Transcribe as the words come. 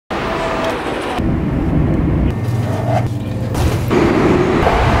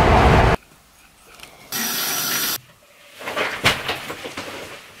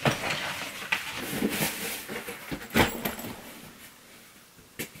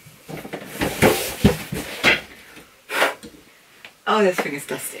Oh, this thing is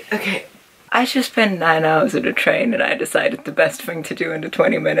dusty. Okay. I just spent 9 hours at a train and I decided the best thing to do in the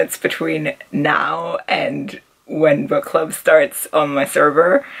 20 minutes between now and when book club starts on my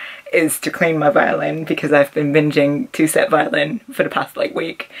server is to clean my violin, because I've been binging two-set violin for the past like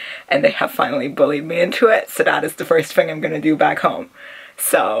week and they have finally bullied me into it, so that is the first thing I'm gonna do back home.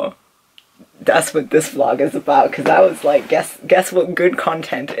 So that's what this vlog is about, because I was like, guess what good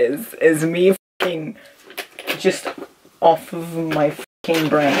content is me f***ing just off of my f***ing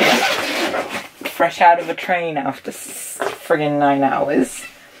brain, fresh out of a train after friggin' 9 hours,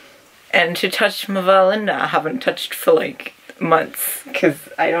 and to touch my violin that I haven't touched for like months because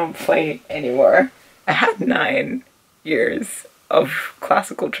I don't play anymore. I had 9 years of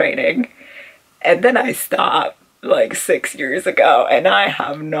classical training and then I stopped like 6 years ago and I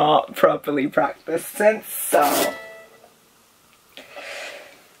have not properly practiced since, so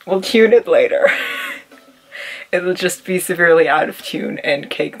we'll tune it later. It'll just be severely out of tune and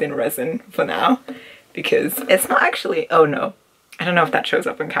caked in resin for now, because it's not actually, oh no, I don't know if that shows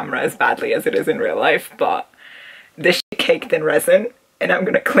up on camera as badly as it is in real life, but this shit caked in resin and I'm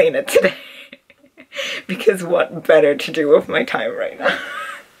gonna clean it today. Because what better to do with my time right now?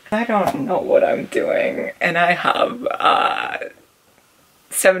 I don't know what I'm doing and I have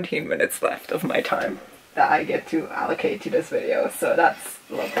 17 minutes left of my time that I get to allocate to this video, so that's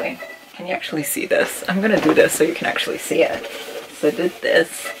lovely. Can you actually see this? I'm gonna do this so you can actually see it. So I did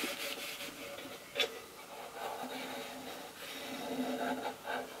this.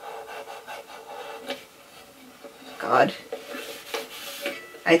 God.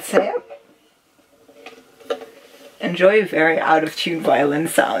 I'd say I enjoy very out of tune violin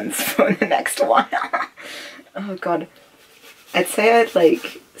sounds for the next while. Oh god. I'd say I'd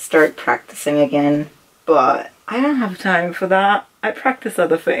like start practicing again, but I don't have time for that. I practice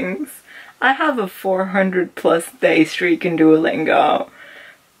other things. I have a 400+ day streak in Duolingo.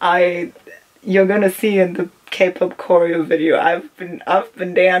 You're gonna see in the K-pop choreo video, I've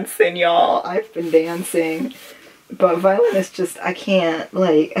been dancing, y'all. I've been dancing. But violin is just, I can't,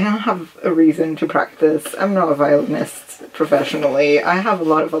 like, I don't have a reason to practice. I'm not a violinist professionally. I have a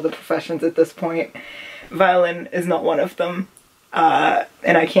lot of other professions at this point. Violin is not one of them.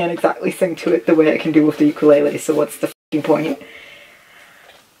 And I can't exactly sing to it the way I can do with the ukulele, so what's the f***ing point?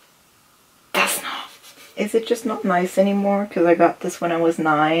 That's not... Is it just not nice anymore? Because I got this when I was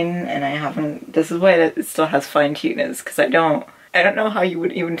 9 and I haven't... This is why it still has fine tuners, because I don't know how you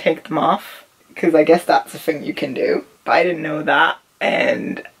would even take them off. Because I guess that's a thing you can do. But I didn't know that,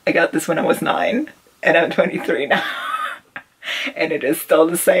 and I got this when I was 9, and I'm 23 now. And it is still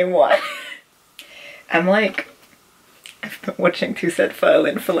the same one. I'm like, I've been watching two-set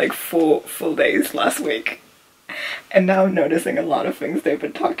violin for like 4 full days last week. And now I'm noticing a lot of things they've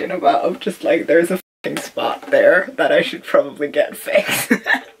been talking about of just like, there's a f***ing spot there that I should probably get fixed.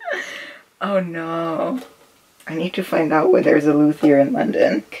 Oh no. I need to find out where there's a luthier in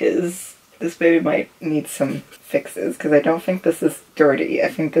London, because this baby might need some fixes, because I don't think this is dirty. I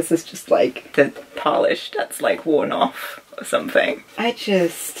think this is just like the polish that's like worn off or something.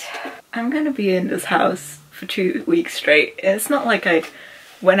 I'm gonna be in this house for 2 weeks straight. It's not like I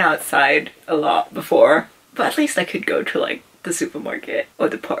went outside a lot before, but at least I could go to like the supermarket or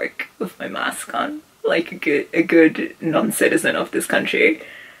the park with my mask on, like a good non-citizen of this country.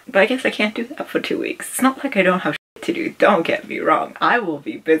 But I guess I can't do that for 2 weeks. It's not like I don't have shit to do, don't get me wrong. I will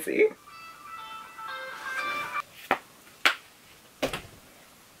be busy.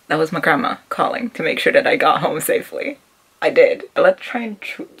 That was my grandma calling to make sure that I got home safely. I did. But let's try and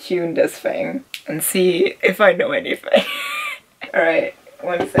tune this thing and see if I know anything. Alright,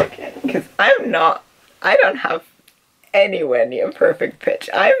 1 second. Because I don't have anywhere near perfect pitch.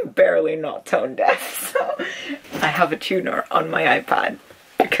 I'm barely not tone deaf, so I have a tuner on my iPad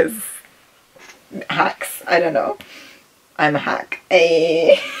because hacks, I don't know. I'm a hack.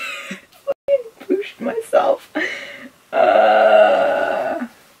 I pushed myself.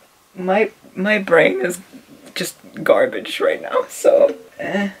 My brain is just garbage right now, so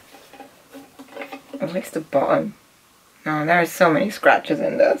at least the bottom. No, there are so many scratches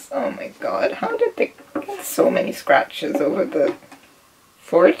in this. Oh my god, how did they get so many scratches over the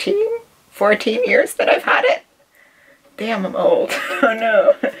 14 years that I've had it? Damn, I'm old. Oh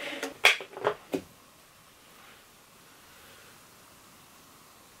no.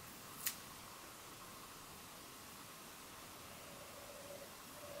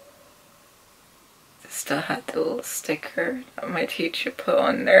 Still had the little sticker that my teacher put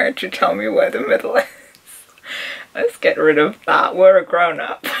on there to tell me where the middle is. Let's get rid of that. We're a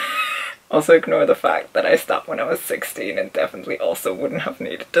grown-up. Also ignore the fact that I stopped when I was 16 and definitely also wouldn't have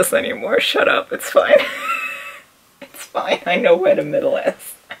needed this anymore. Shut up, it's fine. It's fine. I know where the middle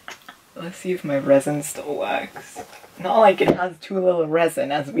is. Let's see if my resin still works. Not like it has too little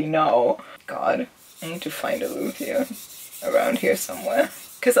resin, as we know. God, I need to find a luthier around here somewhere.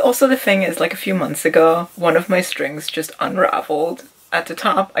 Because also the thing is, like a few months ago, one of my strings just unraveled at the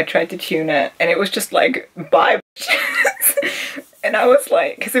top. I tried to tune it and it was just like, bye. And I was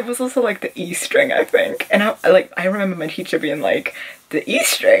like, because it was also like the E string, I think. And I remember my teacher being like, the E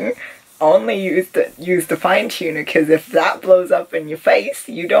string, only use the fine tuner, because if that blows up in your face,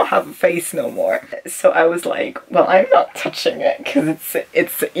 you don't have a face no more. So I was like, well, I'm not touching it because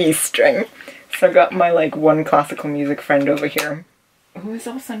it's the E string. So I got my like one classical music friend over here, who is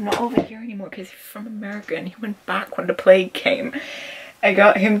also not over here anymore because he's from America and he went back when the plague came. I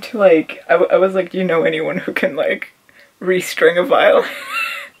got him to like, I was like, do you know anyone who can like restring a violin?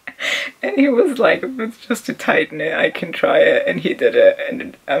 And he was like, if it's just to tighten it, I can try it. And he did it.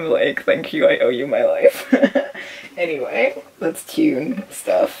 And I'm like, thank you, I owe you my life. Anyway, let's tune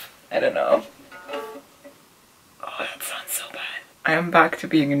stuff. I don't know. Oh, that sounds so bad. I am back to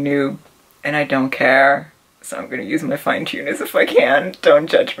being a noob and I don't care. So I'm gonna use my fine tuners if I can. Don't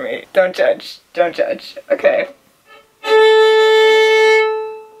judge me. Don't judge. Don't judge. Okay.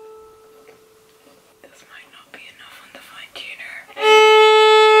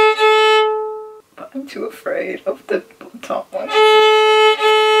 I'm too afraid of the top one.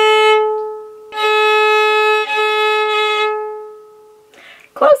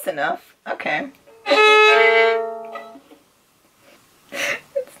 Close enough. Okay.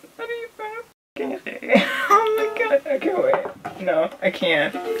 It's not even okay. Oh my god. Okay, wait. No, I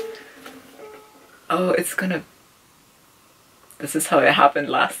can't. Oh, it's gonna... This is how it happened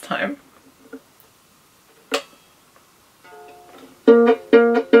last time.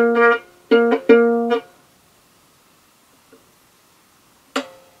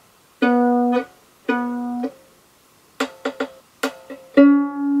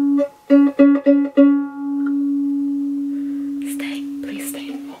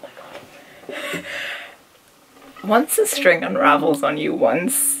 Once a string unravels on you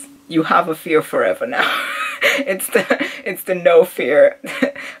once, you have a fear forever now. It's the no fear.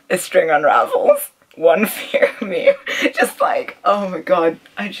 A string unravels. One fear, me. Just like, oh my god,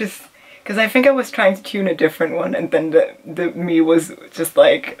 because I think I was trying to tune a different one and then the me was just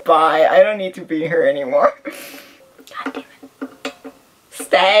like, bye, I don't need to be here anymore. God damn it.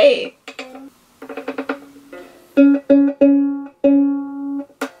 Stay!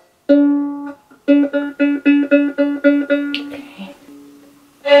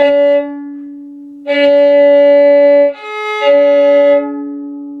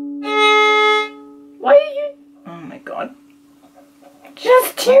 Why are you... Oh my god.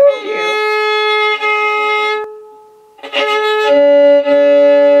 Just tune you!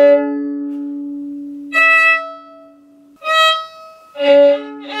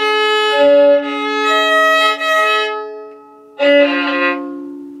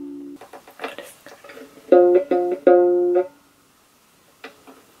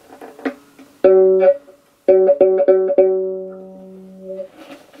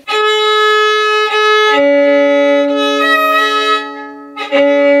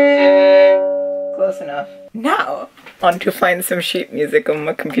 Close enough. Now, on to find some sheet music on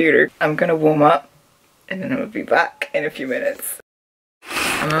my computer. I'm gonna warm up and then I'll be back in a few minutes.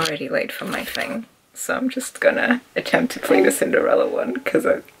 I'm already late for my thing, so I'm just gonna attempt to play the Cinderella one because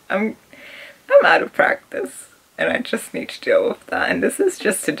I'm out of practice and I just need to deal with that. And this is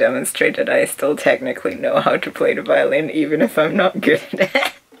just to demonstrate that I still technically know how to play the violin even if I'm not good at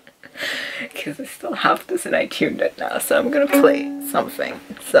it. Because I still have this and I tuned it now, so I'm gonna play something.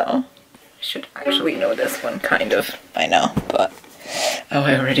 So I should actually know this one kind of by now, but oh,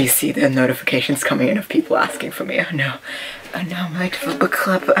 I already see the notifications coming in of people asking for me. Oh no, I'm late for book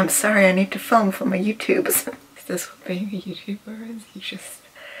club. I'm sorry, I need to film for my YouTubes. Is this what being a YouTuber is? You just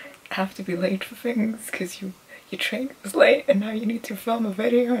have to be late for things because your train was late and now you need to film a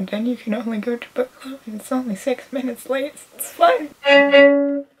video and then you can only go to book club and it's only 6 minutes late. It's fine.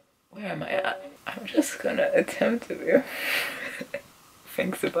 Where am I at? I'm just gonna attempt to do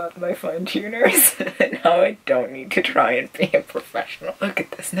things about my fine tuners and how I don't need to try and be a professional. Look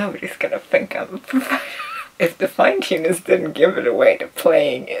at this, nobody's gonna think I'm a professional. If the fine tuners didn't give it away, the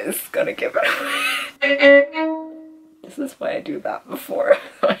playing is gonna give it away. This is why I do that before.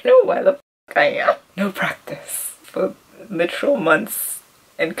 I know why the fuck I am. No practice for literal months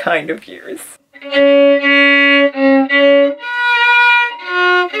and kind of years.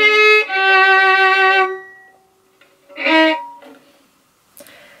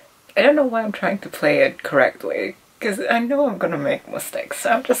 I don't know why I'm trying to play it correctly, because I know I'm gonna make mistakes,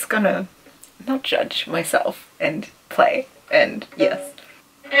 so I'm just gonna not judge myself and play, and yes.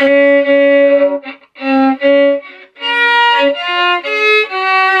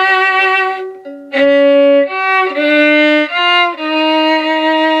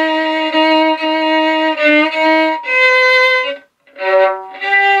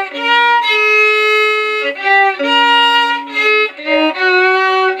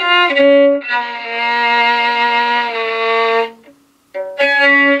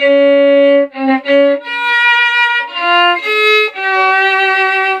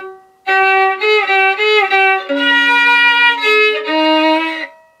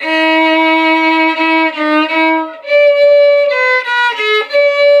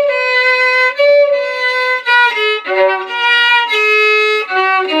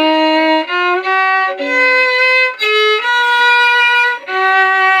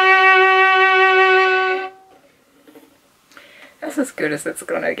 That's as good as it's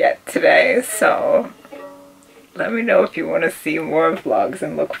gonna get today, so let me know if you want to see more vlogs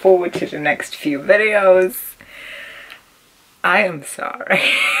and look forward to the next few videos. I am sorry.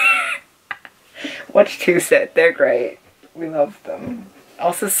 Watch Twoset, they're great. We love them.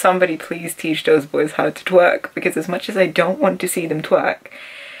 Also, somebody please teach those boys how to twerk, because as much as I don't want to see them twerk,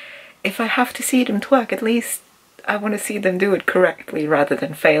 if I have to see them twerk, at least I want to see them do it correctly rather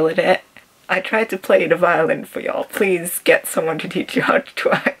than fail at it. I tried to play the violin for y'all. Please get someone to teach you how to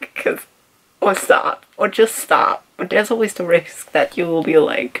twerk, or stop, or just stop. But there's always the risk that you will be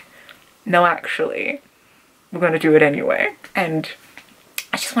like, no, actually, we're gonna do it anyway. And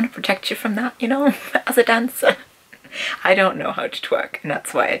I just want to protect you from that, you know, as a dancer. I don't know how to twerk, and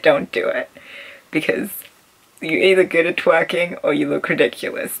that's why I don't do it. Because you're either good at twerking or you look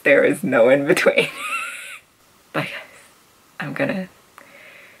ridiculous. There is no in between. Bye guys. I'm gonna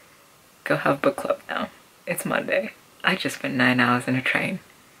go have book club now. It's Monday. I just spent 9 hours in a train.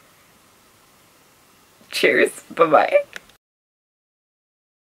 Cheers. Bye-bye.